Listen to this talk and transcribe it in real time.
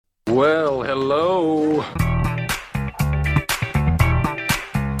Well, hello.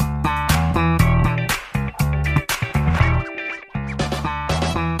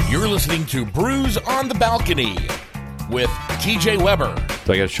 You're listening to Brews on the Balcony with TJ Weber.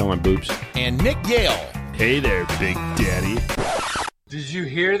 Do I got to show my boobs? And Nick Yale. Hey there, Big Daddy. Did you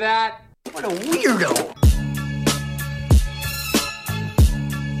hear that? What a weirdo.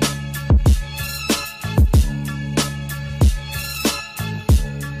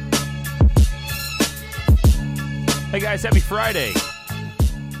 Hey guys, happy Friday.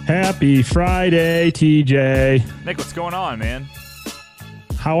 Happy Friday, TJ. Nick, what's going on, man?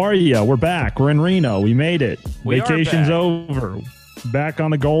 How are you? We're back. We're in Reno. We made it. We are Vacation's back. over. Back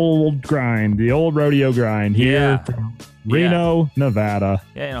on the gold grind, the old rodeo grind here from Reno, Nevada.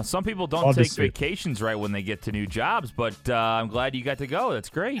 Yeah, some people don't Love to take see it. vacations right when they get to new jobs, but I'm glad you got to go. That's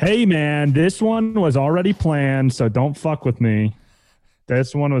great. Hey, man, this one was already planned, so don't fuck with me.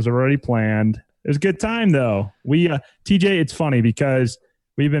 This one was already planned. It was a good time, though. TJ, it's funny because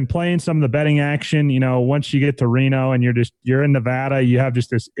we've been playing some of the betting action. You know, once you get to Reno and you're in Nevada, you have just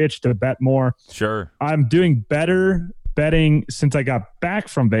this itch to bet more. Sure. I'm doing better betting since I got back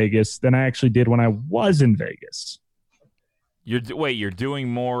from Vegas than I actually did when I was in Vegas. You're doing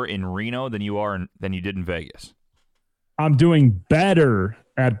more in Reno than you did in Vegas. I'm doing better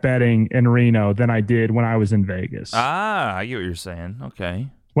at betting in Reno than I did when I was in Vegas. Ah, I get what you're saying. Okay.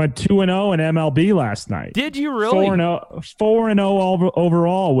 Went 2-0 in MLB last night. Did you really? 4-0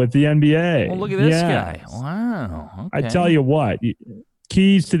 overall with the NBA. Well, look at this Yes. guy. Wow. Okay. I tell you what,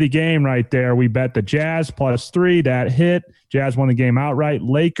 keys to the game right there. We bet the Jazz +3. That hit. Jazz won the game outright.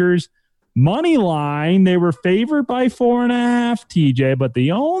 Lakers money line. They were favored by 4.5, TJ, but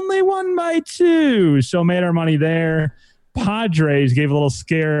they only won by 2. So made our money there. Padres gave a little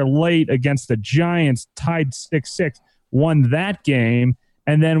scare late against the Giants, tied 6-6, won that game.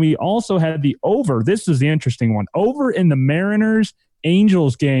 And then we also had the over. This is the interesting one. Over in the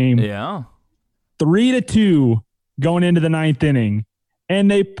Mariners-Angels game. Yeah. 3-2 going into the ninth inning. And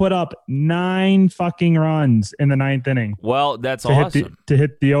they put up 9 fucking runs in the ninth inning. Well, that's awesome. To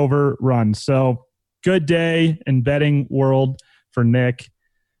hit the over run. So good day in betting world for Nick.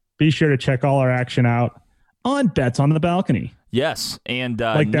 Be sure to check all our action out on Bets on the Balcony. Yes, and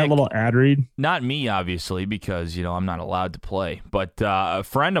Like that Nick, little ad read. not me, obviously, because I'm not allowed to play. But a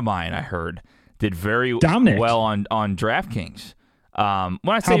friend of mine, I heard, did very Dominic. well on DraftKings. When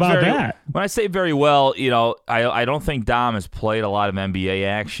I How about that? When I say very well, I don't think Dom has played a lot of NBA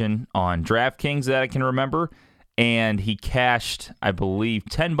action on DraftKings that I can remember, and he cashed, I believe,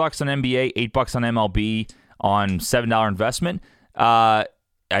 $10 on NBA, $8 on MLB on $7 investment. I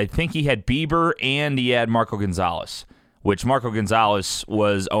think he had Bieber and he had Marco Gonzalez, which Marco Gonzalez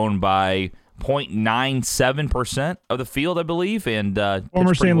was owned by 0.97% of the field, I believe, and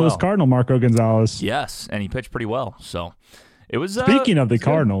Former St. Louis Cardinal Marco Gonzalez. Yes, and he pitched pretty well. So it was. Speaking of the it's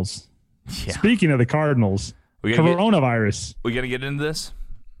good. Cardinals. Yeah. Speaking of the Cardinals. We gotta Coronavirus. we gonna get into this.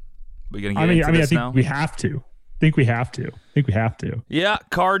 We gonna get I mean, into I this think now. we have to. I think we have to. Yeah,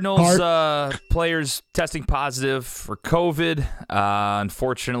 Cardinals players testing positive for COVID.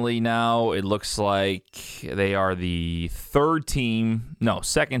 Unfortunately, now it looks like they are the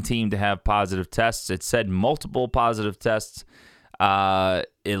second team to have positive tests. It said multiple positive tests.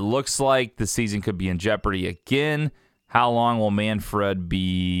 It looks like the season could be in jeopardy again. How long will Manfred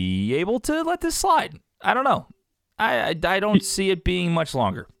be able to let this slide? I don't know. I don't see it being much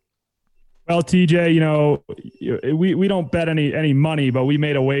longer. Well, TJ, we don't bet any money, but we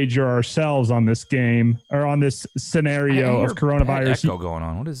made a wager ourselves on this game or on this scenario of coronavirus. Echo going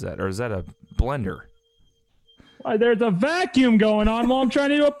on. What is that? Or is that a blender? There's a vacuum going on while I'm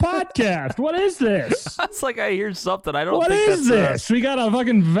trying to do a podcast. What is this? It's like I hear something. I don't What think is that's this? We got a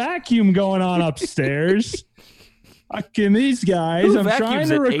fucking vacuum going on upstairs. Fucking these guys. Who I'm trying vacuums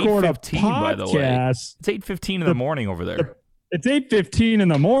to at record a 8:15, by the way? podcast. It's 8:15 in the morning over there. It's 8:15 in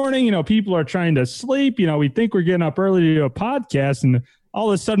the morning. People are trying to sleep. We think we're getting up early to do a podcast, and all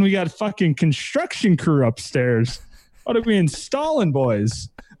of a sudden we got a fucking construction crew upstairs. What are we installing, boys?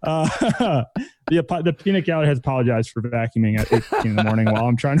 The peanut gallery has apologized for vacuuming at 8:15 in the morning while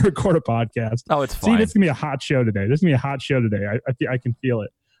I'm trying to record a podcast. Oh, it's See, fine. this is gonna be a hot show today. I can feel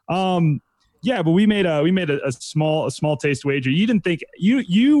it. Yeah, but we made a small taste wager. You didn't think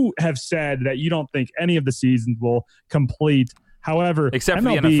you have said that you don't think any of the seasons will complete. However, Except for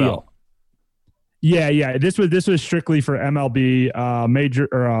MLB, the NFL. Yeah. This was strictly for MLB, major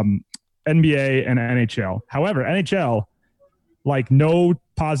or NBA and NHL. However, NHL, like no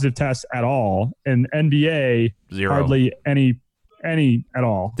positive tests at all, and NBA 0. hardly any any at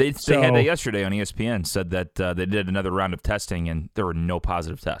all. They had that yesterday on ESPN. Said that they did another round of testing and there were no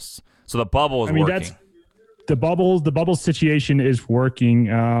positive tests. So the bubble is working. The bubble situation is working.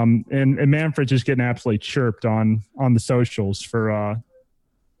 And Manfred's just getting absolutely chirped on the socials for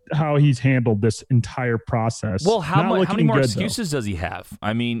how he's handled this entire process. Well, how many more excuses does he have?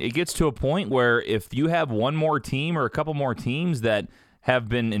 I mean, it gets to a point where if you have one more team or a couple more teams that have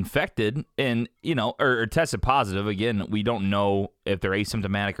been infected and, or tested positive, again, we don't know if they're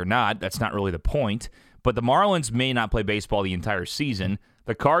asymptomatic or not. That's not really the point. But the Marlins may not play baseball the entire season.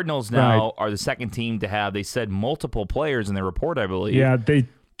 The Cardinals now are the second team to have, they said, multiple players in their report, I believe. Yeah,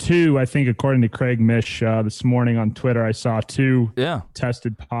 two, I think, according to Craig Mish this morning on Twitter, I saw two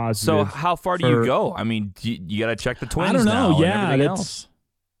tested positive. So how far do you go? I mean, you got to check the Twins. I don't know. Else.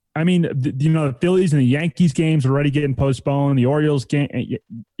 I mean, the Phillies and the Yankees games are already getting postponed. The Orioles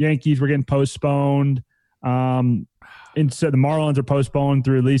Yankees were getting postponed. And so the Marlins are postponed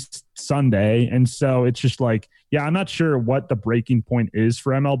through at least Sunday. And so it's just like, I'm not sure what the breaking point is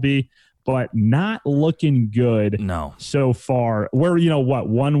for MLB, but not looking good so far. We're,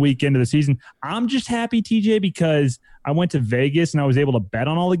 1 week into the season. I'm just happy, TJ, because I went to Vegas and I was able to bet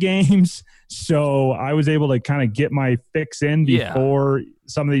on all the games. So I was able to kind of get my fix in before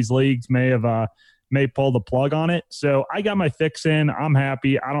some of these leagues may pull the plug on it. So I got my fix in. I'm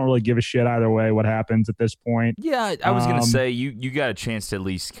happy. I don't really give a shit either way what happens at this point. Yeah, I was going to say, you got a chance to at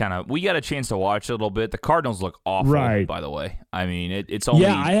least we got a chance to watch it a little bit. The Cardinals look awful, by the way. I mean, it's only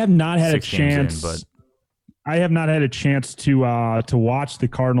I have not had a chance. But I have not had a chance to watch the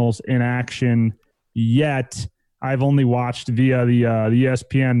Cardinals in action yet. I've only watched via the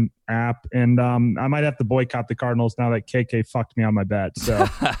ESPN app, and I might have to boycott the Cardinals now that KK fucked me on my bet. So,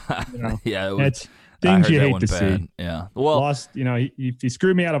 it's things you hate to see. Yeah, well, lost. He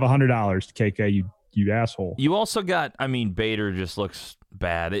screwed me out of $100, KK. You asshole. You also got. I mean, Bader just looks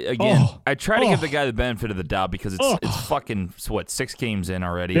bad again. I try to give the guy the benefit of the doubt because it's fucking 6 games in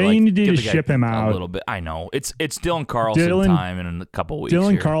already. They need to ship him out a little bit. I know it's Dylan Carlson time in a couple weeks.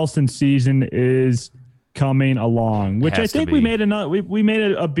 Dylan Carlson's season is coming along, which I think we made we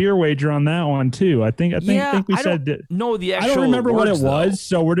made a beer wager on that one too. I think we said that. No, the actual. I don't remember what it was,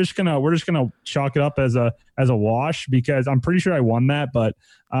 though. so we're just gonna chalk it up as a wash because I'm pretty sure I won that, but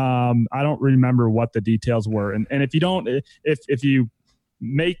I don't remember what the details were. And if you don't, if you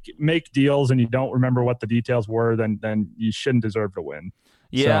make deals and you don't remember what the details were, then you shouldn't deserve to win.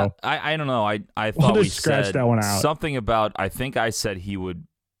 Yeah, so, I don't know. I thought we scratched that one out. Something about. I think I said he would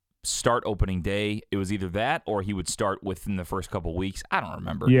start opening day. It was either that or he would start within the first couple weeks. I don't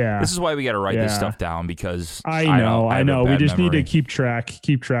remember. Yeah. This is why we got to write this stuff down because I know. We just need to keep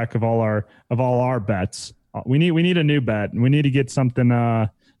track of all our bets. We need a new bet. We need to get something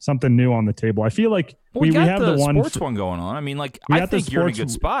new on the table. I feel like we have the sports one going on. I mean, I think you're in a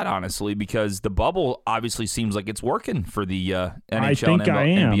good spot, honestly, because the bubble obviously seems like it's working for the NHL and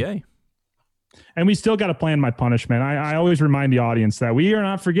NBA. And we still got to plan my punishment. I always remind the audience that we are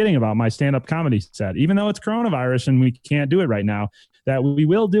not forgetting about my stand-up comedy set, even though it's coronavirus and we can't do it right now, that we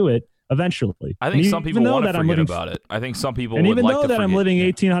will do it eventually. I think some people want to forget about it. I think some people would like to forget. And even though that I'm living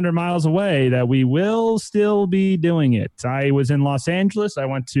 1,800 miles away, that we will still be doing it. I was in Los Angeles. I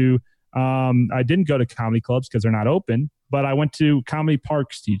went to I didn't go to comedy clubs because they're not open, but I went to comedy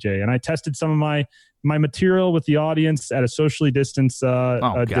parks, TJ, and I tested some of my material with the audience at a socially distanced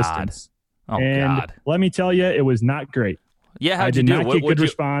distance. Oh, and God. Let me tell you, it was not great. Yeah, how'd you do? I did not get good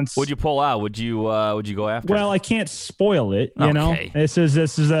response. Would you pull out? Would you go after? Well, I can't spoil it. You know, this is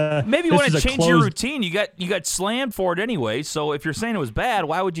a maybe you want to change your routine. You got slammed for it anyway. So if you're saying it was bad,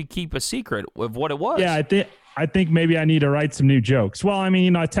 why would you keep a secret of what it was? Yeah, I think maybe I need to write some new jokes. Well, I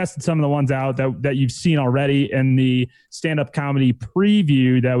mean, I tested some of the ones out that you've seen already in the stand-up comedy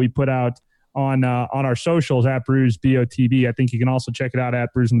preview that we put out on our socials at Brews BOTB. I think you can also check it out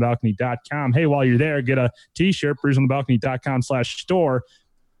at brewsonthebalcony.com. Hey, while you're there, get a t-shirt, brewsonthebalcony.com/store.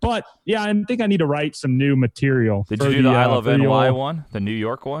 But yeah, I think I need to write some new material. Did you do the I Love NY one, the New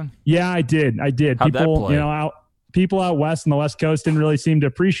York one? Yeah, I did. How'd people, that play? People out west and the West Coast didn't really seem to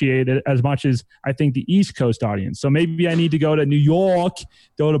appreciate it as much as I think the East Coast audience. So maybe I need to go to New York,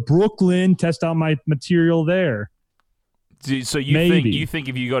 go to Brooklyn, test out my material there. So you think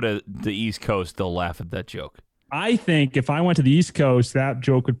if you go to the East Coast, they'll laugh at that joke? I think if I went to the East Coast, that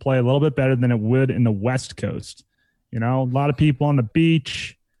joke would play a little bit better than it would in the West Coast. You know, a lot of people on the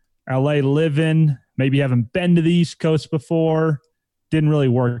beach, LA living, maybe haven't been to the East Coast before, didn't really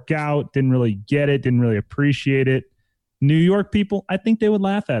work out, didn't really get it, didn't really appreciate it. New York people, I think they would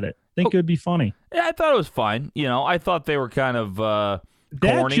laugh at it. I think it would be funny. Yeah, I thought it was fine. You know, I thought they were kind of that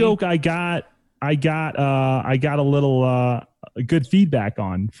corny. joke I got I got a little good feedback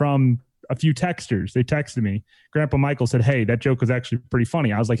on from a few texters. They texted me. Grandpa Michael said, "Hey, that joke was actually pretty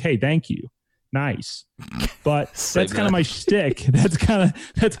funny." I was like, "Hey, thank you, nice." But that's kind of my shtick. That's kind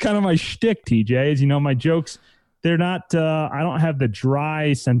of my shtick. TJ, is my jokes. They're not. I don't have the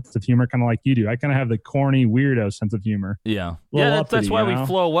dry sense of humor, kind of like you do. I kind of have the corny, weirdo sense of humor. Yeah, that's why we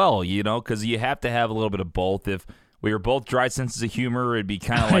flow well. Because you have to have a little bit of both. If we were both dry senses of humor, it'd be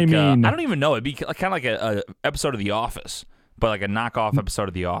kind of like I don't even know. It'd be kind of like a episode of The Office, but like a knockoff episode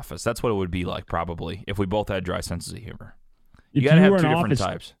of The Office. That's what it would be like probably if we both had dry senses of humor. You got to have two different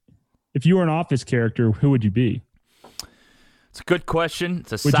types. If you were an Office character, who would you be? It's a good question.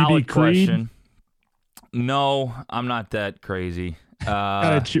 It's a solid question. No, I'm not that crazy. We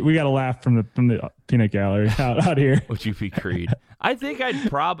got to laugh from the peanut gallery out here. Would you be Creed? I think I'd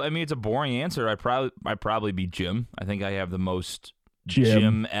probably. I mean, it's a boring answer. I'd probably be Jim. I think I have the most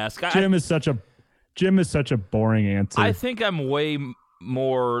Jim-esque. Jim is such a boring answer. I think I'm way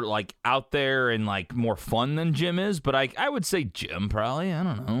more like out there and like more fun than Jim is, but I would say Jim probably. I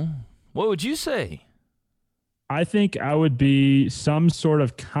don't know. What would you say? I think I would be some sort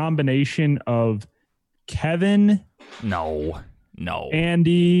of combination of Kevin. No.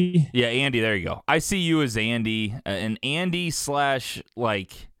 Andy. Yeah, Andy. There you go. I see you as Andy, and Andy /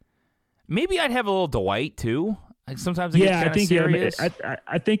 like maybe I'd have a little Dwight too. Like sometimes I think serious.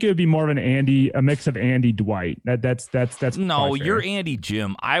 I think it would be more of an Andy, a mix of Andy Dwight. That's no. You're Andy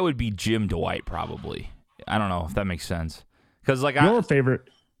Jim. I would be Jim Dwight probably. I don't know if that makes sense. Because like your favorite.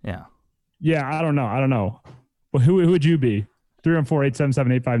 Yeah. Yeah, I don't know. Well, who would you be?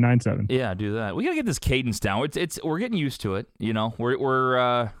 314-877-8597. Yeah, do that. We gotta get this cadence down. It's we're getting used to it.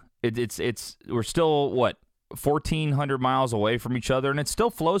 We're still 1,400 miles away from each other, and it still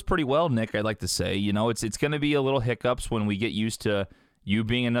flows pretty well, Nick. I'd like to say, it's gonna be a little hiccups when we get used to you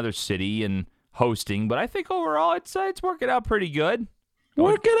being another city and hosting, but I think overall it's working out pretty good.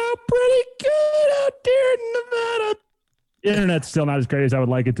 Working out pretty good out there in Nevada. Internet's still not as great as I would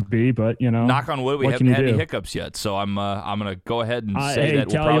like it to be, but knock on wood, we haven't had any hiccups yet. So I'm gonna go ahead and say that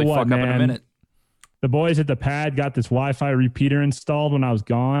we'll probably fuck up in a minute. The boys at the pad got this Wi-Fi repeater installed when I was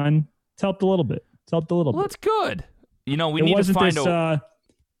gone. It's helped a little bit. That's good. We need to find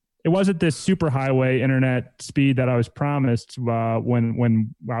it wasn't this super highway internet speed that I was promised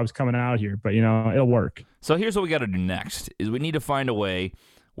when I was coming out here, but it'll work. So here's what we got to do next: is we need to find a way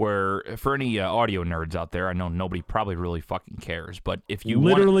where, for any audio nerds out there, I know nobody probably really fucking cares, but if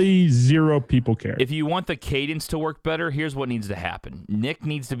you zero people care. If you want the cadence to work better, here's what needs to happen. Nick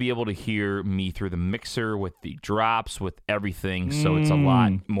needs to be able to hear me through the mixer with the drops, with everything, so it's a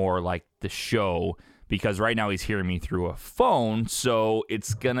lot more like the show, because right now he's hearing me through a phone, so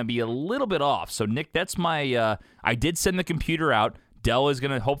it's going to be a little bit off. So, Nick, that's my I did send the computer out. Dell is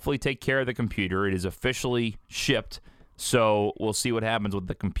going to hopefully take care of the computer. It is officially shipped. So we'll see what happens with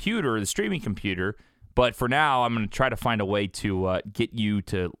the computer, the streaming computer. But for now, I'm going to try to find a way to get you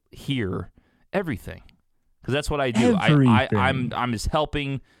to hear everything, because that's what I do. I'm just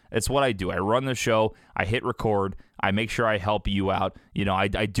helping. It's what I do. I run the show. I hit record. I make sure I help you out. I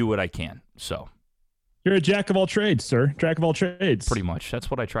do what I can. So you're a jack of all trades, sir. Jack of all trades. Pretty much. That's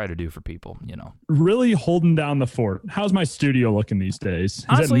what I try to do for people. Really holding down the fort. How's my studio looking these days?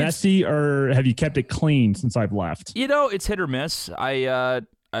 Honestly, is it messy, or have you kept it clean since I've left? It's hit or miss. I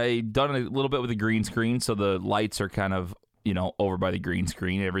done a little bit with the green screen, so the lights are kind of over by the green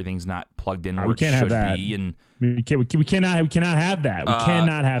screen. Everything's not plugged in where it should be, and we cannot have that. We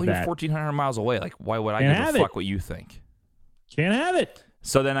cannot have that. You're 1,400 miles away. Like, why would I give a fuck what you think? Can't have it.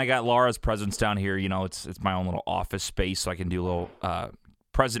 So then I got Laura's presents down here. It's my own little office space, so I can do a little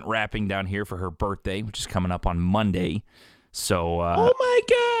present wrapping down here for her birthday, which is coming up on Monday. So, oh my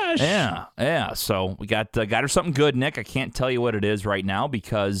gosh! Yeah. So we got her something good, Nick. I can't tell you what it is right now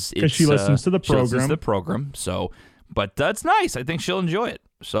because she listens to the program. She listens to the program. So, but that's nice. I think she'll enjoy it.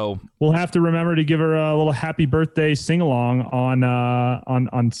 So we'll have to remember to give her a little happy birthday sing along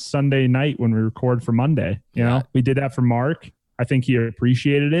on Sunday night when we record for Monday. We did that for Mark. I think he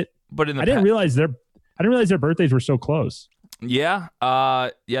appreciated it. But I didn't realize their birthdays were so close. Yeah.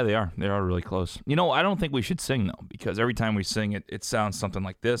 Yeah, they are. They are really close. I don't think we should sing though, because every time we sing it sounds something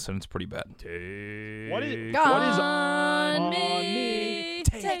like this, and it's pretty bad. What is on me?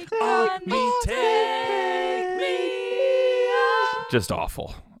 Take on me. Take me. Just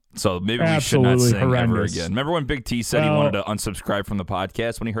awful. So maybe we should not sing ever again. Remember when Big T said he wanted to unsubscribe from the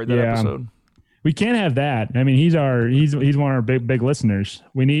podcast when he heard that episode? We can't have that. I mean, he's one of our big listeners.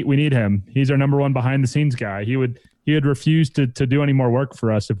 We need him. He's our number one behind the scenes guy. He would refuse to do any more work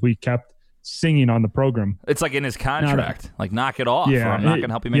for us if we kept singing on the program. It's like in his contract. Like, knock it off. Or I'm not going to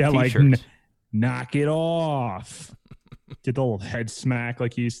help you make t-shirts. knock it off. Get the little head smack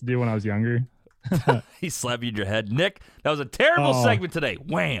like he used to do when I was younger. He slapped you in your head. Nick, that was a terrible segment today.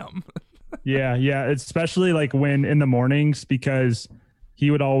 Wham. Yeah. Especially like when in the mornings, because he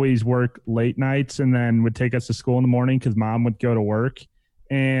would always work late nights and then would take us to school in the morning because mom would go to work.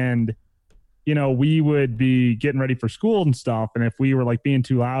 And, you know, we would be getting ready for school and stuff. And if we were like being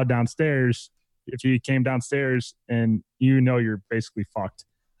too loud downstairs, if he came downstairs and you're basically fucked.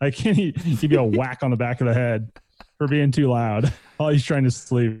 Like he'd be a whack on the back of the head for being too loud while he's trying to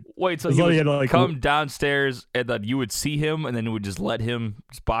sleep. Wait, so he would come downstairs and then you would see him and then it would just let him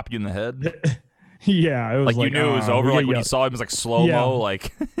just bop you in the head? Yeah. It was like you knew it was over. Like when you saw him, it was like slow-mo.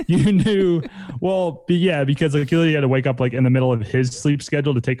 Like you knew. Well, because like he had to wake up like in the middle of his sleep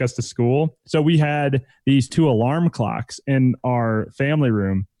schedule to take us to school. So we had these 2 alarm clocks in our family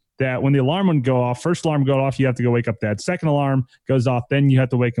room. That when the alarm would go off, first alarm go off, you have to go wake up dad. Second alarm goes off, then you have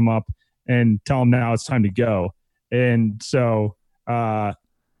to wake him up and tell him now it's time to go. And so that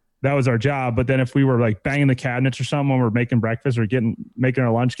was our job. But then if we were like banging the cabinets or something when we're making breakfast or making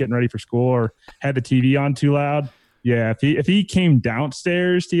our lunch, getting ready for school, or had the TV on too loud, yeah, if he came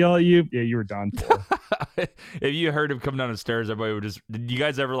downstairs to yell at you, yeah, you were done for. If you heard him come down the stairs, everybody would just. Did you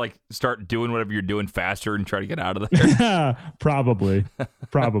guys ever like start doing whatever you're doing faster and try to get out of there? Probably. That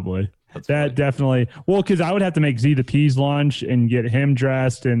funny. Definitely. Well, because I would have to make Z the P's lunch and get him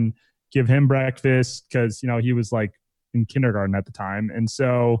dressed and give him breakfast because he was like in kindergarten at the time, and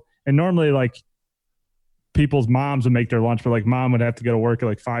normally like people's moms would make their lunch, but like mom would have to go to work at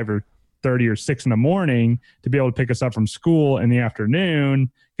like 5:30 or 6 in the morning to be able to pick us up from school in the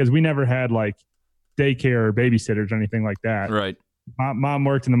afternoon because we never had like daycare or babysitters or anything like that. Right. Mom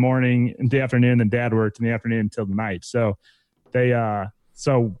worked in the morning and the afternoon, and dad worked in the afternoon until the night. So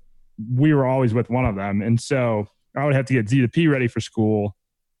so we were always with one of them. And so I would have to get Z to P ready for school.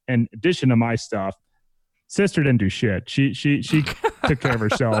 In addition to my stuff, sister didn't do shit. She took care of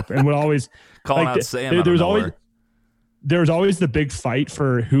herself and would always calling out Sam. There was always the big fight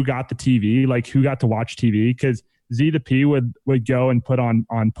for who got the TV, like who got to watch TV, because Z to P would go and put on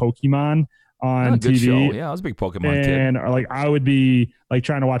Pokemon on good TV. Show. Yeah, I was a big Pokemon kid. And like I would be like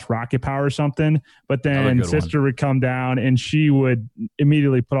trying to watch Rocket Power or something, but then sister would come down and she would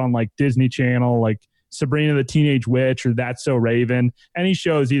immediately put on like Disney Channel, like Sabrina the Teenage Witch or That's So Raven. Any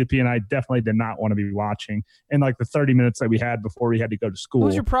shows Z to P and I definitely did not want to be watching in like the 30 minutes that we had before we had to go to school. What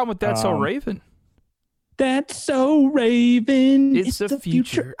was your problem with That's So Raven? That's So Raven. It's the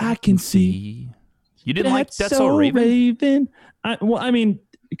future I can see. You didn't like That's So Raven? I mean,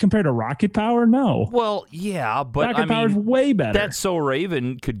 compared to Rocket Power, no. Well, yeah, but Rocket Power's way better. That's So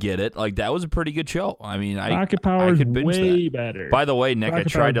Raven could get it. Like that was a pretty good show. I mean, Rocket Power's I could binge way that. better. By the way, Nick, I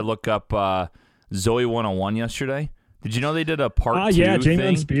tried to look up Zoe 101 yesterday. Did you know they did a part 2 Jamie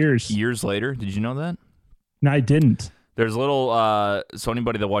thing Spears years later? Did you know that? No, I didn't. There's a little so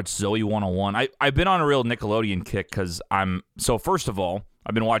anybody that watched Zoe 101, I've been on a real Nickelodeon kick because first of all,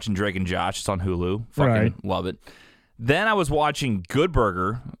 I've been watching Drake and Josh. It's on Hulu. Fucking love it. Then I was watching Good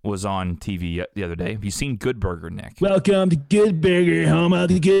Burger was on TV the other day. Have you seen Good Burger, Nick? Welcome to Good Burger, home of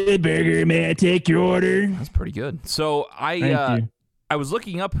the Good Burger. May I take your order? That's pretty good. So I was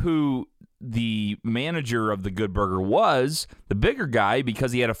looking up who the manager of the Good Burger was, the bigger guy,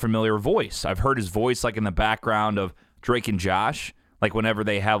 because he had a familiar voice. I've heard his voice like in the background of Drake and Josh. Like whenever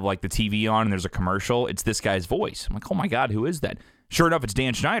they have like the TV on and there's a commercial, it's this guy's voice. I'm like, oh my God, who is that? Sure enough, it's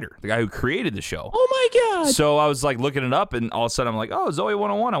Dan Schneider, the guy who created the show. Oh my God. So I was like looking it up and all of a sudden I'm like, oh, Zoe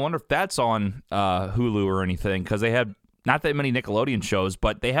 101. I wonder if that's on Hulu or anything because they have not that many Nickelodeon shows,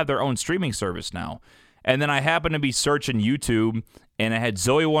 but they have their own streaming service now. And then I happened to be searching YouTube and I had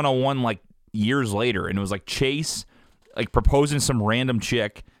Zoe 101 like years later and it was like Chase like proposing some random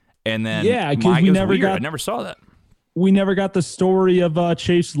chick and then because we never I never saw that. We never got the story of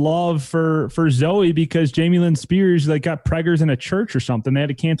Chase's love for Zoe because Jamie Lynn Spears like got preggers in a church or something. They had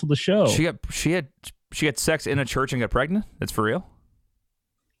to cancel the show. She had sex in a church and got pregnant. That's for real.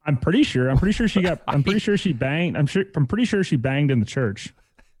 I'm pretty sure she got. I'm pretty sure she banged. I'm pretty sure she banged in the church.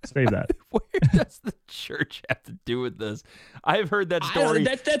 Say that. Where does the church have to do with this? I've heard that story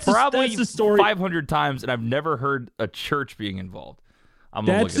that's probably the story 500 times, and I've never heard a church being involved.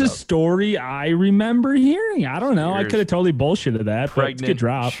 That's the story I remember hearing. I don't know. I could have totally bullshitted that. Pregnant good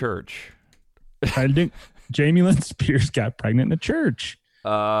drop. Church. Jamie Lynn Spears got pregnant in a church.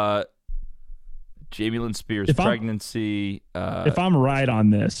 Jamie Lynn Spears pregnancy. If I'm right on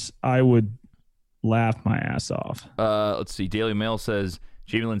this, I would laugh my ass off. Let's see. Daily Mail says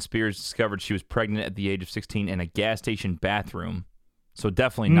Jamie Lynn Spears discovered she was pregnant at the age of 16 in a gas station bathroom. So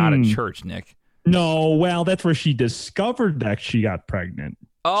definitely not a church, Nick. No, well, that's where she discovered that she got pregnant.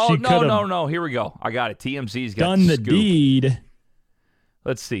 Oh, She could've no. Here we go. I got it. TMZ's got done the scoop. deed.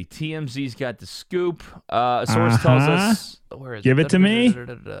 Let's see. TMZ's got the scoop. A source tells us. Where is Give it to me.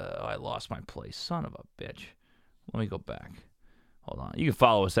 Oh, I lost my place. Son of a bitch. Let me go back. Hold on. You can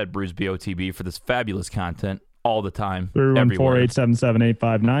follow us at Bruce BOTB for this fabulous content all the time.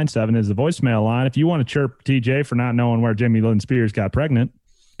 314-877-8597 is the voicemail line. If you want to chirp TJ for not knowing where Jamie Lynn Spears got pregnant.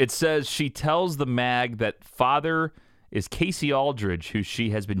 It says she tells the mag that father is Casey Aldridge, who she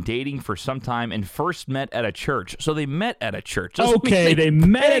has been dating for some time and first met at a church. So they met at a church. Okay, they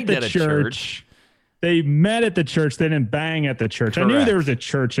met at the a church. They met at the church. They didn't bang at the church. Correct. I knew there was a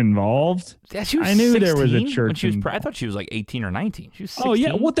church involved. Yeah, she was I knew 16 there was a when church. she was, I thought she was like 18 or 19. She was 16. Oh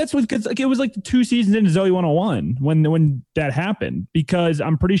yeah, well that's what because it was like 2 seasons into Zoe 101 when that happened. Because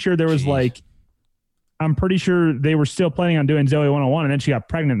I'm pretty sure there was I'm pretty sure they were still planning on doing Zoe 101, and then she got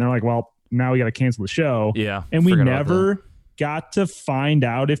pregnant. And they're like, well, now we got to cancel the show. Yeah, and we never got to find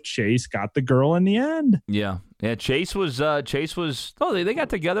out if Chase got the girl in the end. Yeah. Chase was. Oh, they got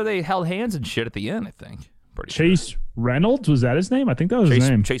together. They held hands and shit at the end. I think. Chase Reynolds, was that his name? I think that was his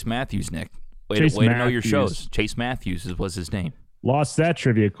name. Chase Matthews, Nick. Way to know your shows. Chase Matthews was his name. Lost that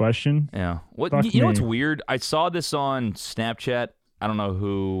trivia question. Yeah. Fuck you know what's weird? I saw this on Snapchat. I don't know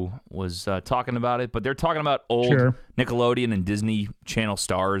who was talking about it, but they're talking about old Nickelodeon and Disney Channel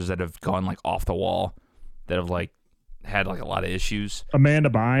stars that have gone like off the wall, that have like had like a lot of issues. Amanda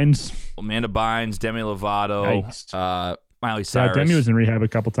Bynes, Demi Lovato, Miley Cyrus. Demi was in rehab a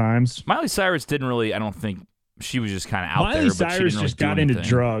couple times. Miley Cyrus didn't really. I don't think she was just kind of out there. Miley Cyrus just got into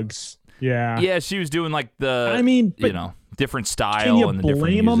drugs. Yeah. Yeah, she was doing like the. I mean, different style. Can you and the different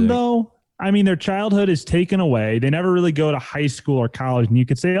blame them though? I mean, their childhood is taken away. They never really go to high school or college, and you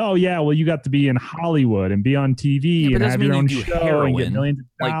could say, "Oh yeah, well, you got to be in Hollywood and be on TV and have your own show and get millions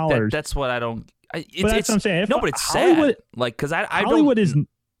of dollars." That's what I don't. But that's what I'm saying. No, but it's sad. Like, because Hollywood is.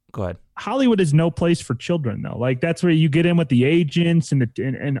 Go ahead. Hollywood is no place for children, though. Like that's where you get in with the agents and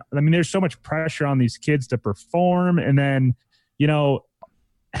I mean, there's so much pressure on these kids to perform, and then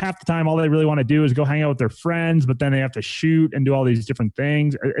half the time all they really want to do is go hang out with their friends, but then they have to shoot and do all these different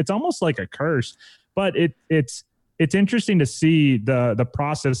things. It's almost like a curse. But it's interesting to see the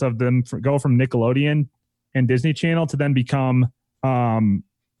process of them go from Nickelodeon and Disney Channel to then become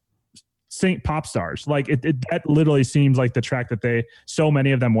Saint pop stars. Like that literally seems like the track that so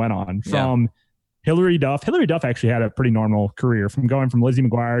many of them went on from Hilary Duff. Hilary Duff actually had a pretty normal career from going from Lizzie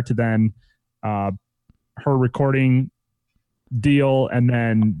McGuire to then her recording deal, and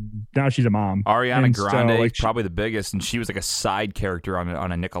then now she's a mom. Ariana Grande, probably the biggest, and she was like a side character on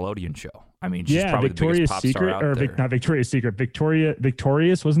a Nickelodeon show. I mean, she's probably Victoria's the biggest pop Secret, star out there. Not Victoria's Secret,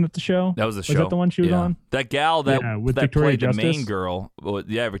 Victorious, wasn't it the show? That was the show. Was that the one she was on? That gal that Victoria played Justice? the main girl. Well,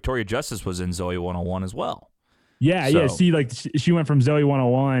 yeah, Victoria Justice was in Zoe 101 as well. Yeah, So- yeah. See, like she went from Zoe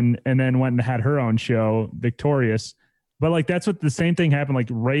 101 and then went and had her own show, Victorious. But like that's what the same thing happened. Like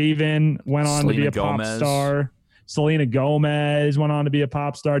Raven went on to be a pop star. Selena Gomez went on to be a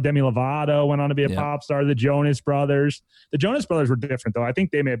pop star. Demi Lovato went on to be a pop star. The Jonas Brothers. The Jonas Brothers were different though. I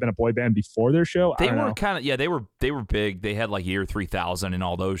think they may have been a boy band before their show. They were kind of they were big. They had like Year 3000 and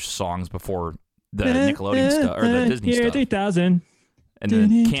all those songs before the Nickelodeon stuff or the Disney Year stuff. 3000. And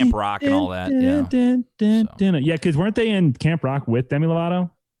then Camp Rock and all that. Yeah. Yeah, because weren't they in Camp Rock with Demi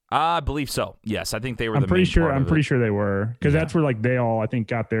Lovato? I believe so. Yes, I think they were. I'm pretty sure they were, because that's where like they all I think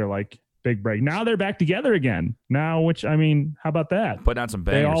got their like big break. Now they're back together again. Now, which I mean, how about that? Put out some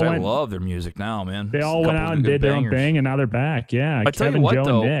bangers. I love their music now, man. They all went out and did their own thing, and now they're back. Yeah, I tell you Kevin, what, Joe,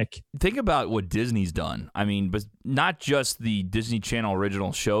 though, and Nick. think about what Disney's done. I mean, but not just the Disney Channel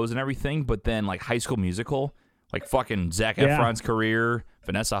original shows and everything, but then like High School Musical, like fucking Zac Efron's career,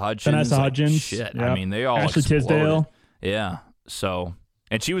 Vanessa Hudgens. Shit. Yep. I mean, they all Ashley exploded. Tisdale. Yeah. So,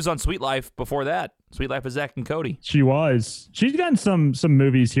 and she was on Sweet Life before that. Sweet Life of Zach and Cody. She was. She's gotten some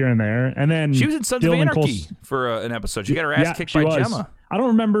movies here and there, and then she was in Sons of Anarchy for an episode. She got her ass kicked by Gemma. I don't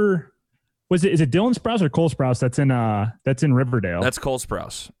remember. Is it Dylan Sprouse or Cole Sprouse that's in Riverdale? That's Cole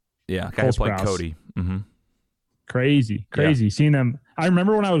Sprouse. Yeah, guy who played Cody. Mm-hmm. Crazy. Seeing them. I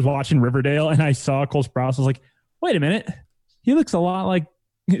remember when I was watching Riverdale and I saw Cole Sprouse. I was like, wait a minute, he looks a lot like.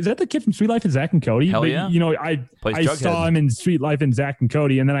 Is that the kid from Sweet Life and Zach and Cody? Hell yeah. You know, I saw him in Sweet Life and Zach and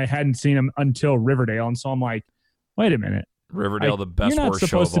Cody, and then I hadn't seen him until Riverdale, and so I'm like, wait a minute, Riverdale, the best. You're not worst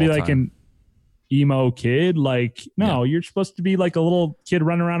supposed show to of be all like time. an emo kid. Like, no, you're supposed to be like a little kid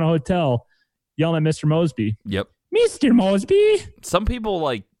running around a hotel yelling at Mr. Mosby. Yep, Mr. Mosby. Some people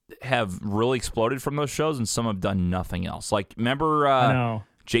like have really exploded from those shows, and some have done nothing else. Like, remember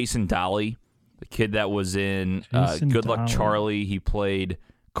Jason Dolly, the kid that was in Good Luck Charlie? He played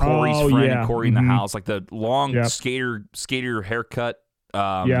Corey's friend and Corey in the House, like the long skater haircut.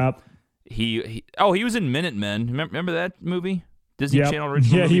 Yep. He was in Minutemen. Remember that movie? Disney Yep. Channel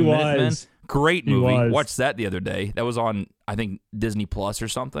original Yeah, movie, he Minutemen? was. Great He movie. was. Watched that the other day. That was on, I think, Disney Plus or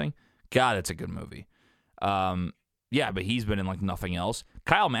something. God, it's a good movie. Yeah, but he's been in like nothing else.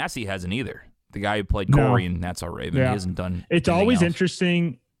 Kyle Massey hasn't either. The guy who played Corey in That's Our Raven. Yeah. He hasn't done It's anything always else.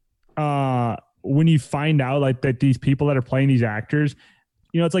 interesting when you find out like that these people that are playing these actors,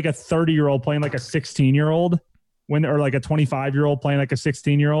 it's like a 30-year-old playing like a 16-year-old or like a 25-year-old playing like a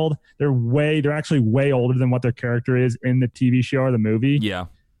 16-year-old. They're actually way older than what their character is in the TV show or the movie. Yeah.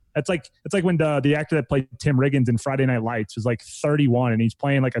 It's like when the actor that played Tim Riggins in Friday Night Lights was like 31 and he's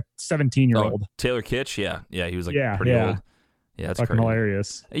playing like a 17-year-old. Taylor Kitsch? Yeah, he was like Yeah, pretty yeah. old. Yeah, that's Fucking crazy.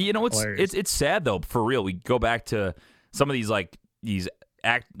 hilarious. Hilarious. It's sad though, for real. We go back to some of these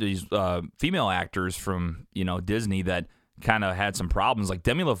female actors from Disney that kind of had some problems, like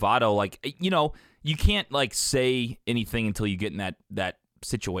Demi Lovato. Like you can't like say anything until you get in that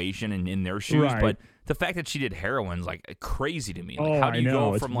situation and in their shoes. Right. But the fact that she did heroin's like crazy to me. Like, Oh, how do you I know.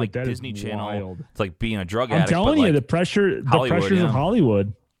 go It's from like that is Disney Channel wild. to like being a drug I'm addict? telling but, you, like, the pressures Hollywood, of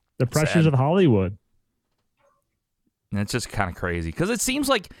Hollywood. The pressures sad. of Hollywood. And it's just kind of crazy because it seems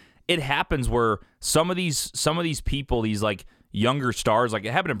like it happens where some of these people, these like younger stars, like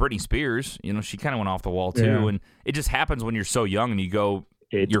it happened to Britney Spears. She kind of went off the wall too, Yeah. and it just happens when you're so young and you're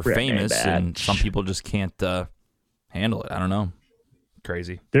Britney, famous, and bitch. some people just can't handle it. I don't know.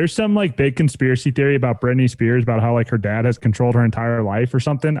 Crazy. There's some like big conspiracy theory about Britney Spears about how like her dad has controlled her entire life or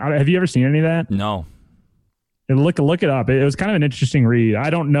something. Have you ever seen any of that? No. And look it up. It was kind of an interesting read. I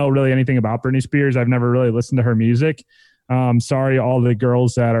don't know really anything about Britney Spears. I've never really listened to her music. Sorry, all the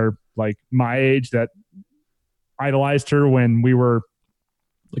girls that are like my age that idolized her when we were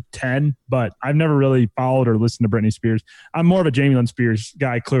like 10, but I've never really followed or listened to Britney Spears. I'm more of a Jamie Lynn Spears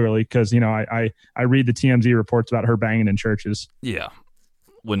guy, clearly, because I read the TMZ reports about her banging in churches. Yeah.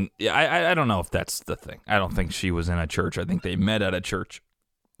 I don't know if that's the thing. I don't think she was in a church. I think they met at a church.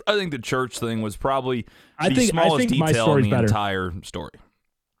 I think the church thing was probably the smallest my detail in story's the better. entire story.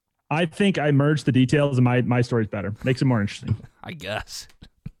 I think I merged the details and my story's better. Makes it more interesting. I guess.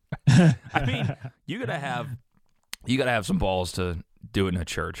 I mean, you gotta have some balls to do it in a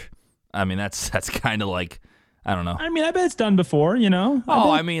church. I mean, that's kind of like, I don't know. I mean, I bet it's done before,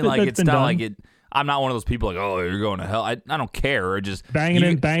 I mean, like, it's not done. like it. I'm not one of those people like, oh, you're going to hell. I don't care. Or just Banging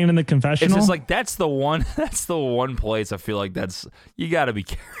in the confessional. It's just like that's the one place I feel like you got to be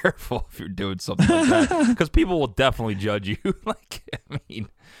careful if you're doing something like that because people will definitely judge you. Like, I mean,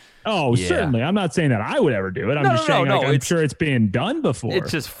 oh, yeah. certainly. I'm not saying that I would ever do it. I'm just saying I'm sure it's being done before.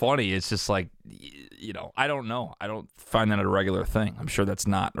 It's just funny. It's just like, I don't know. I don't find that a regular thing. I'm sure that's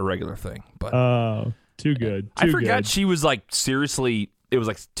not a regular thing. But too good. I forgot she was like seriously. It was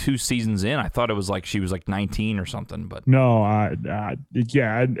like 2 seasons in. I thought it was like she was like 19 or something. But no,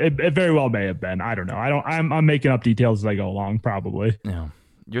 yeah, it very well may have been. I don't know. I'm making up details as I go along, probably. Yeah.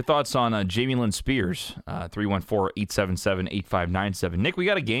 Your thoughts on Jamie Lynn Spears? 314-877-8597. Nick, we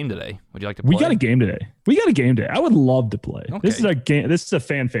got a game today. Would you like to play? We got a game today. I would love to play. Okay. This is a game. This is a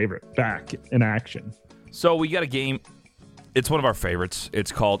fan favorite. Back in action. So we got a game. It's one of our favorites.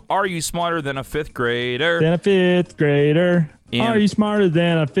 It's called Are You Smarter Than a Fifth Grader? Than a fifth grader. Are you smarter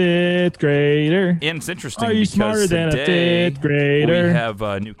than a fifth grader? And it's interesting Are you because smarter than a today fifth grader? we have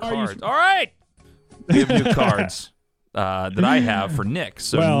new cards. All right. We have new cards that I have for Nick.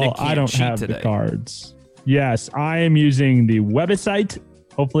 So well, Nick can't I don't cheat have today. the cards. Yes, I am using the website.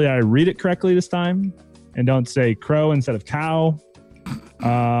 Hopefully I read it correctly this time and don't say crow instead of cow.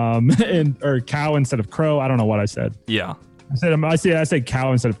 Or cow instead of crow. I don't know what I said. Yeah. I said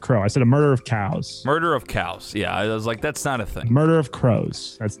cow instead of crow. I said a murder of cows. Murder of cows. Yeah. I was like, that's not a thing. Murder of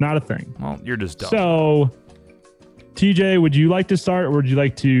crows. That's not a thing. Well, you're just dumb. So, TJ, would you like to start or would you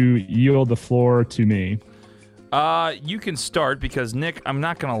like to yield the floor to me? You can start because, Nick, I'm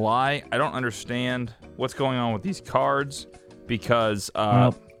not going to lie. I don't understand what's going on with these cards because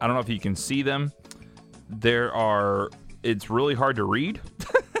I don't know if you can see them. It's really hard to read.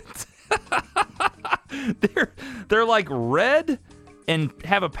 They're like red and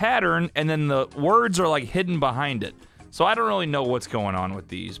have a pattern, and then the words are like hidden behind it. So I don't really know what's going on with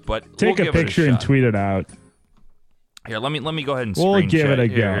these, but Take we'll a give it picture and shot. tweet it out. Here, let me go ahead and We'll screen give share. it a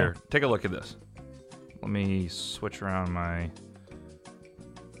Here. go. Take a look at this. Let me switch around my.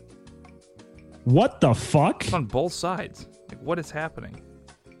 What the fuck? It's on both sides. Like, what is happening?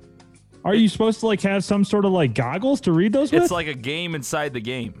 Are you supposed to like have some sort of like goggles to read those with? It's like a game inside the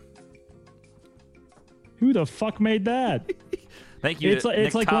game. Who the fuck made that? Thank you, It's to like- Nick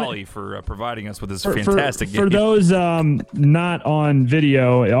it's like Tolley, for providing us with this For- fantastic for game. those not on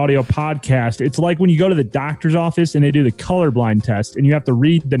video, audio podcast, it's like when you go to the doctor's office and they do the colorblind test, and you have to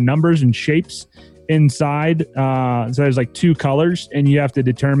read the numbers and shapes inside. So there's like 2 colors, and you have to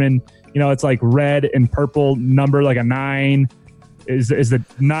determine. It's like red and purple number, like a 9. Is the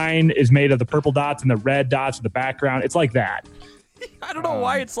 9 is made of the purple dots and the red dots in the background. It's like that. I don't know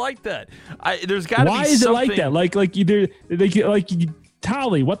why it's like that. There's got to be Why is something. it like that? Like either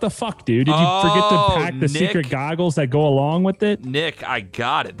Tolly, what the fuck, dude? Did you forget to pack the Nick. secret goggles that go along with it? Nick, I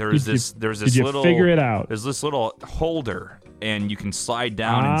got it. There's Did you- this did you little figure it out? There's this little holder, and you can slide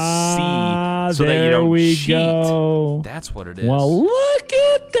down Ah, and see so that you there don't we cheat. go. That's what it is. Well, look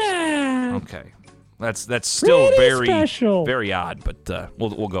at that. okay, that's still Pretty very special. very odd, but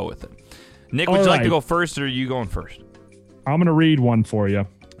we'll go with it. Nick, All would you like to right. go first, or are you going first? I'm gonna read one for you. All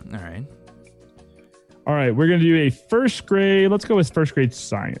right. All right, we're gonna do a first grade. Let's go with first grade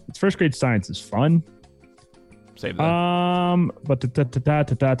science. First grade science is fun. Save that. But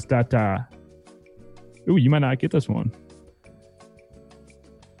Ooh, you might not get this one.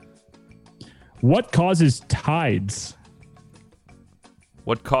 What causes tides?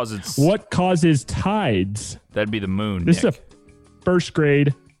 What causes? What causes tides? That'd be the moon. This Nick. is a first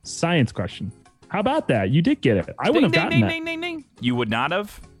grade science question. How about that? You did get it. I wouldn't have gotten ding, that. ding, ding, ding. You would not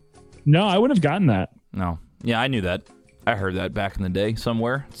have? No, I wouldn't have gotten that. No. Yeah, I knew that. I heard that back in the day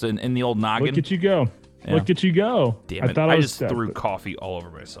somewhere. It's in the old noggin. Look at you go. Yeah. Look at you go. Damn it. thought I was just threw coffee all over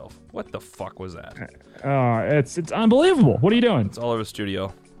myself. What the fuck was that? It's unbelievable. What are you doing? It's all over the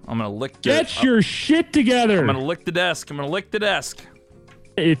studio. I'm going to lick Get your shit together. I'm going to lick the desk. I'm going to lick the desk.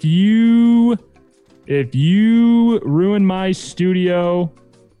 If you ruin my studio,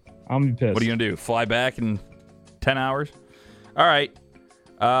 I'm gonna be pissed. What are you going to do? Fly back in 10 hours? All right.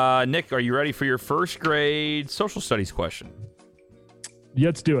 Nick, are you ready for your first grade social studies question?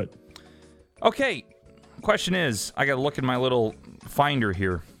 Let's do it. Okay. Question is, I got to look in my little finder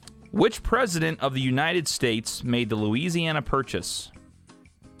here. Which president of the United States made the Louisiana Purchase?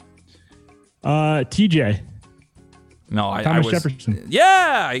 TJ. No, I Thomas was. Jefferson.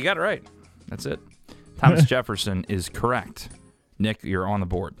 Yeah, you got it right. That's it. Thomas Jefferson is correct. Nick, you're on the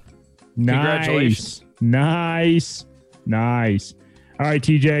board. Congratulations. Nice. All right,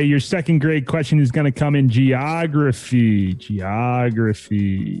 TJ, your second grade question is going to come in geography.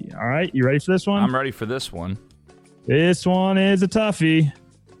 All right, you ready for this one? I'm ready for this one. This one is a toughie.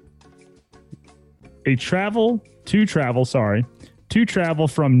 To travel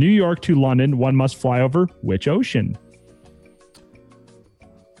from New York to London, one must fly over which ocean?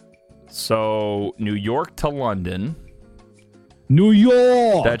 So, New York to London. New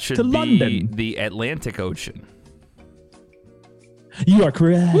York That should to be London. the Atlantic Ocean. You are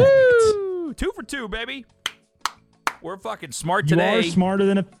correct. Woo! 2 for 2, baby. We're fucking smart today. You're smarter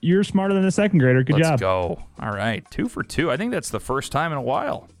than a second grader. Good Let's job. go. All right, 2 for 2. I think that's the first time in a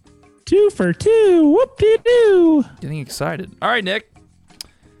while. 2 for 2. Whoop-de-doo. Getting excited. All right, Nick.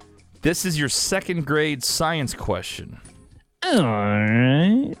 This is your second grade science question. All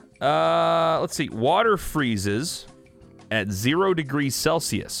right. Let's see. Water freezes at 0 degrees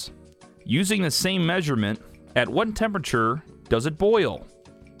Celsius. Using the same measurement, at what temperature does it boil?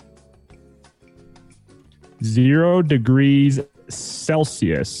 0 degrees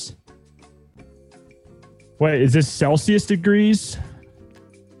Celsius. Wait, is this Celsius degrees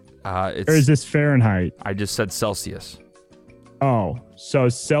or is It's. this Fahrenheit? I just said Celsius. Oh, so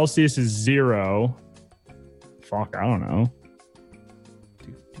Celsius is 0. Fuck, I don't know.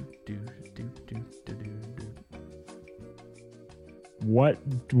 What?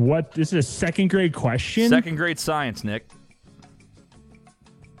 This is a second grade question? Second grade science, Nick.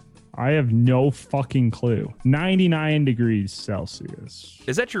 I have no fucking clue. 99 degrees Celsius.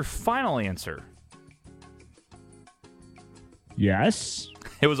 Is that your final answer? Yes.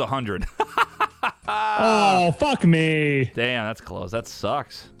 It was 100. Oh, fuck me. Damn, that's close. That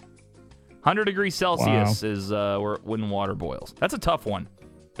sucks. 100 degrees Celsius is when water boils. That's a tough one.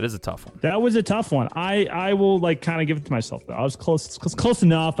 That is a tough one. That was a tough one. I will kind of give it to myself though. I was close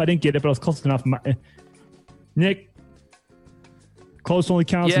enough. I didn't get it, but I was close enough. Nick, close only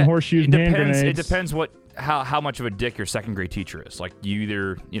counts in horseshoes and hand grenades. It depends how much of a dick your second grade teacher is. Like you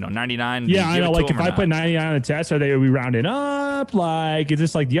either 99. Yeah, you I give know. it to Like them if or I put not. 99 on the test, are we rounding up? Like, is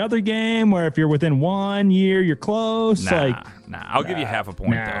this like the other game where if you're within 1 year, you're close? Nah. I'll give you half a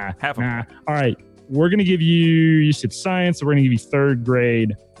point though. Half a point. All right, we're gonna give you said science, so we're gonna give you third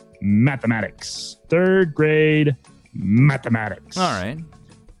grade mathematics. Third grade mathematics. All right.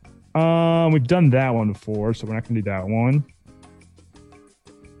 We've done that one before, so we're not gonna do that one.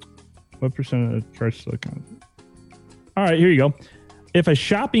 What percent of cars silicon? All right, here you go. If a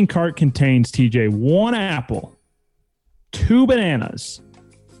shopping cart contains, TJ, 1 apple, 2 bananas,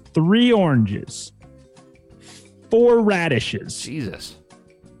 3 oranges, 4 radishes, Jesus.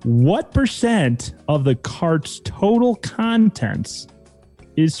 what percent of the cart's total contents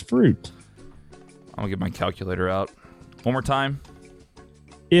is fruit? I'm going to get my calculator out. One more time.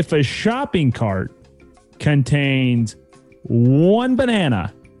 If a shopping cart contains 1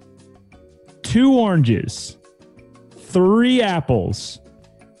 banana, 2 oranges, 3 apples,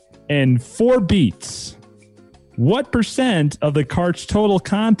 and 4 beets, what percent of the cart's total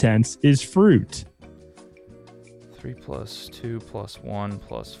contents is fruit? 3 plus 2 plus 1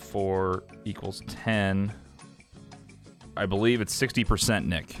 plus 4 equals 10. I believe it's 60%,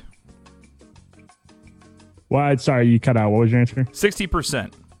 Nick. Well, sorry, you cut out. What was your answer?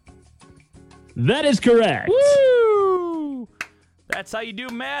 60%. That is correct. Woo! That's how you do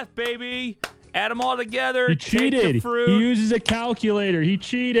math, baby. Add them all together. He take the cheated. fruit. He uses a calculator. He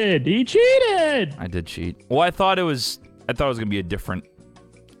cheated. He cheated. I did cheat. Well, I thought it was going to be a different.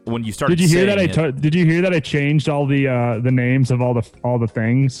 When you started. Did you hear saying that? Did you hear that I changed all the names of all the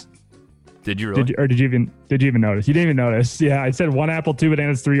things? Did you really? Did you even notice? You didn't even notice. Yeah, I said 1 apple, 2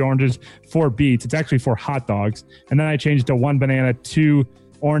 bananas, 3 oranges, 4 beets. It's actually 4 hot dogs. And then I changed it to 1 banana, 2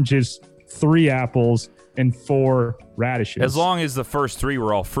 oranges, 3 apples, and 4 radishes. As long as the first 3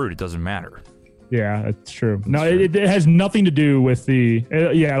 were all fruit, it doesn't matter. Yeah, that's true. No, it has nothing to do with the.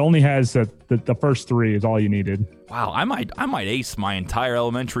 It only has the first 3 is all you needed. Wow, I might ace my entire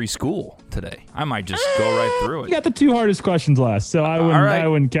elementary school today. I might just go right through it. You got the 2 hardest questions last, so I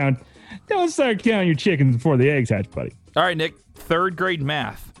wouldn't count. Don't start counting your chickens before the eggs hatch, buddy. All right, Nick, 3rd grade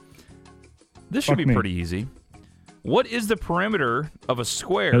math. This should be pretty easy. What is the perimeter of a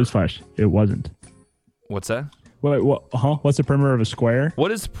square? Newsflash, it wasn't. What's that? Wait, what? What's the perimeter of a square?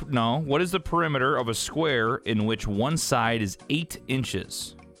 What is the perimeter of a square in which one side is 8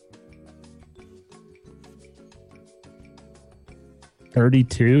 inches?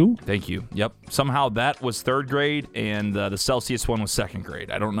 32. Thank you. Yep. Somehow that was 3rd grade, and the Celsius one was 2nd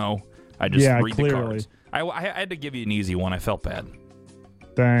grade. I don't know. I just read clearly. the cards. I had to give you an easy one. I felt bad.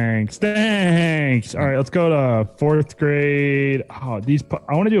 Thanks. All right, let's go to 4th grade. Oh,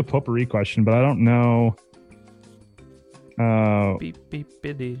 I want to do a potpourri question, but I don't know. I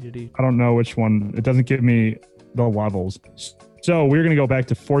don't know which one. It doesn't give me the levels. So we're gonna go back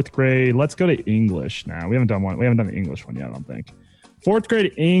to 4th grade. Let's go to English now. We haven't done the English one yet, I don't think. 4th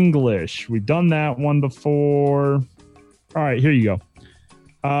grade English. We've done that one before. All right, here you go.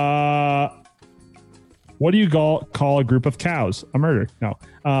 What do you call a group of cows? A murder? No.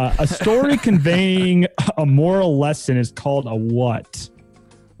 A story conveying a moral lesson is called a what?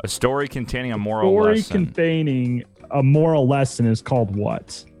 A story containing a moral lesson. Story containing a moral lesson is called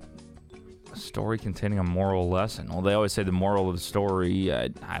what? A story containing a moral lesson. Well, they always say the moral of the story. I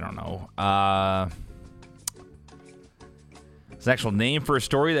don't know. It's an actual name for a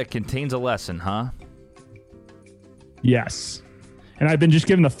story that contains a lesson, huh? Yes. And I've been just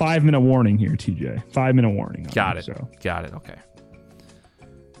given the 5-minute warning here, TJ. 5-minute warning. Got it. Okay.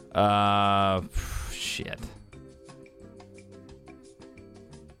 Shit.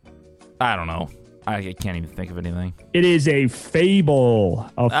 I don't know. I can't even think of anything. It is a fable.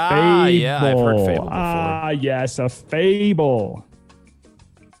 Fable. Yeah, I've heard fable before. Yes, a fable.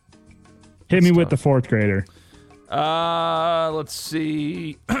 Hit me with the 4th grader. Let's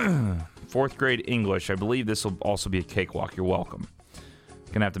see. 4th grade English. I believe this will also be a cakewalk. You're welcome.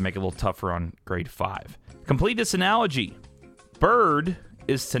 Gonna have to make it a little tougher on grade 5. Complete this analogy. Bird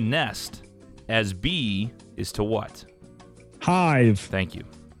is to nest, as bee is to what? Hive. Thank you.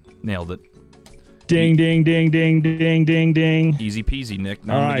 Nailed it. Ding, ding, ding, ding, ding, ding, ding. Easy peasy, Nick.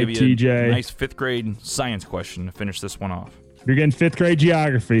 Now All I'm right, gonna give you TJ. a nice 5th grade science question to finish this one off. You're getting 5th grade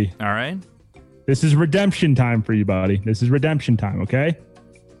geography. All right. This is redemption time for you, buddy. This is redemption time, okay?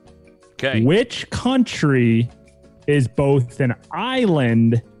 Okay. Which country is both an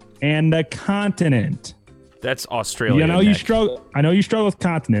island and a continent? That's Australia. I know Nick. you struggle with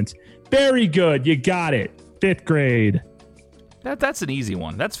continents. Very good. You got it. 5th grade. That's an easy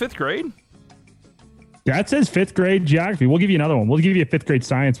one. That's 5th grade. That says 5th grade geography. We'll give you another one. We'll give you a 5th grade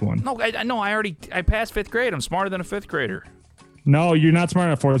science one. No, I passed 5th grade. I'm smarter than a 5th grader. No, you're not smart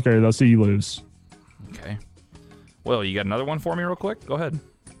enough 4th grader though, so you lose. Okay. Well, you got another one for me real quick? Go ahead.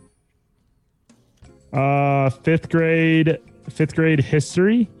 5th grade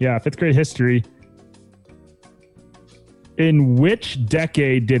history. Yeah, 5th grade history. In which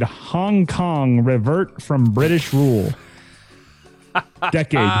decade did Hong Kong revert from British rule?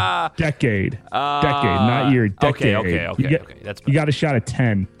 Decade, not year. Decade. Okay. That's better. You got a shot at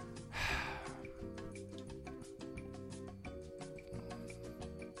 10.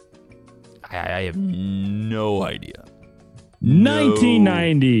 I have no idea.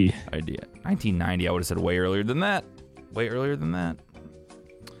 1990. No idea. 1990. I would have said way earlier than that. Way earlier than that.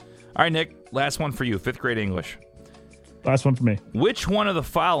 All right, Nick. Last one for you. 5th grade English. Last one for me. Which one of the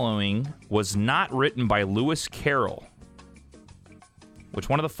following was not written by Lewis Carroll? Which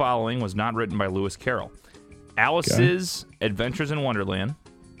one of the following was not written by Lewis Carroll? Alice's Adventures in Wonderland,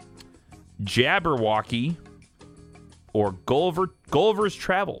 Jabberwocky, or Gulliver's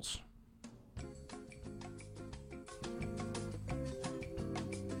Travels?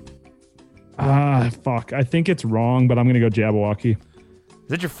 Fuck. I think it's wrong, but I'm going to go Jabberwocky. Is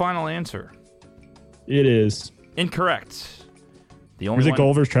that your final answer? It is. Incorrect. The only Was it one,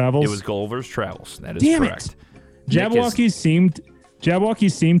 Gulliver's Travels? It was Gulliver's Travels. That is Damn correct. It.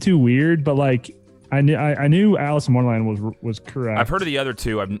 Jabberwocky seemed too weird, but like I knew Alice in Wonderland was correct. I've heard of the other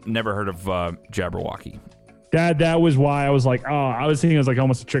two. I've never heard of Jabberwocky. That was why I was like, I was thinking it was like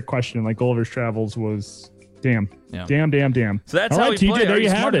almost a trick question. Like Gulliver's Travels was damn. Yeah. Damn. So that's All how right, we TJ, play. there Are you you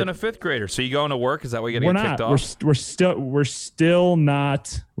have smarter it. than a 5th grader? So you going to work? Is that why you got We're to get not. kicked off? We're still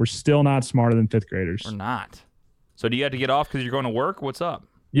not smarter than 5th graders. We're not. So do you have to get off because you're going to work? What's up?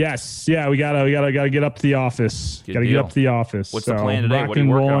 Yes. Yeah, we gotta get up to the office. Good Gotta deal. get up to the office. What's So, the plan today? rock What do you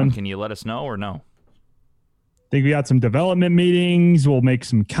and work on? rolling. Can you let us know or no? Think we got some development meetings. We'll make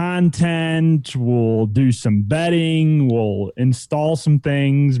some content. We'll do some betting. We'll install some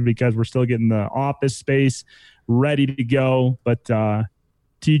things because we're still getting the office space ready to go. But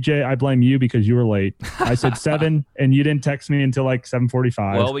TJ, I blame you because you were late. I said 7, and you didn't text me until like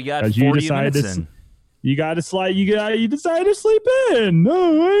 7:45. Well, we got 'cause 40 minutes in. You got to slide. You decided to sleep in.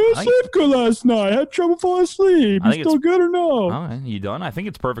 No, I didn't sleep good last night. I had trouble falling asleep. I You think still it's- good or no? All right, you done? I think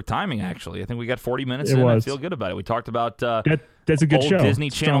it's perfect timing, actually. I think we got 40 minutes It in. was. I feel good about it. We talked about That's a good old show. Disney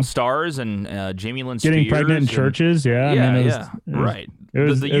Channel Strong. stars and Jamie Lynn Spears. Getting pregnant in and- churches. Yeah. Yeah, I mean, right. It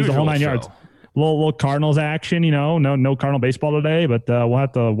was the the whole usual 9 yards. show. Little Cardinals action, no Cardinal baseball today, but we'll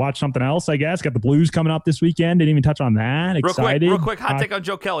have to watch something else, I guess. Got the Blues coming up this weekend. Didn't even touch on that. Excited. Real quick. Hot take on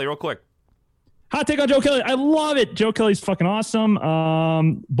Joe Kelly, real quick. Hot take on Joe Kelly. I love it. Joe Kelly's fucking awesome.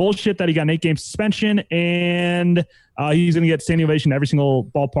 Bullshit that he got an 8-game suspension, and he's going to get standing ovation to every single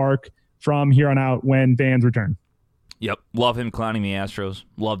ballpark from here on out when fans return. Yep. Love him clowning the Astros.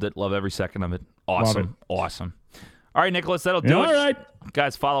 Loved it. Love every second of it. Awesome. Awesome. All right, Nicholas, that'll do it. All right.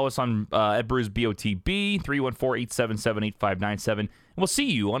 Guys, follow us on at Brews BOTB, 314-877-8597. And we'll see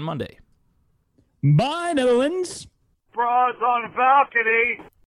you on Monday. Bye, Netherlands. Bras on the balcony.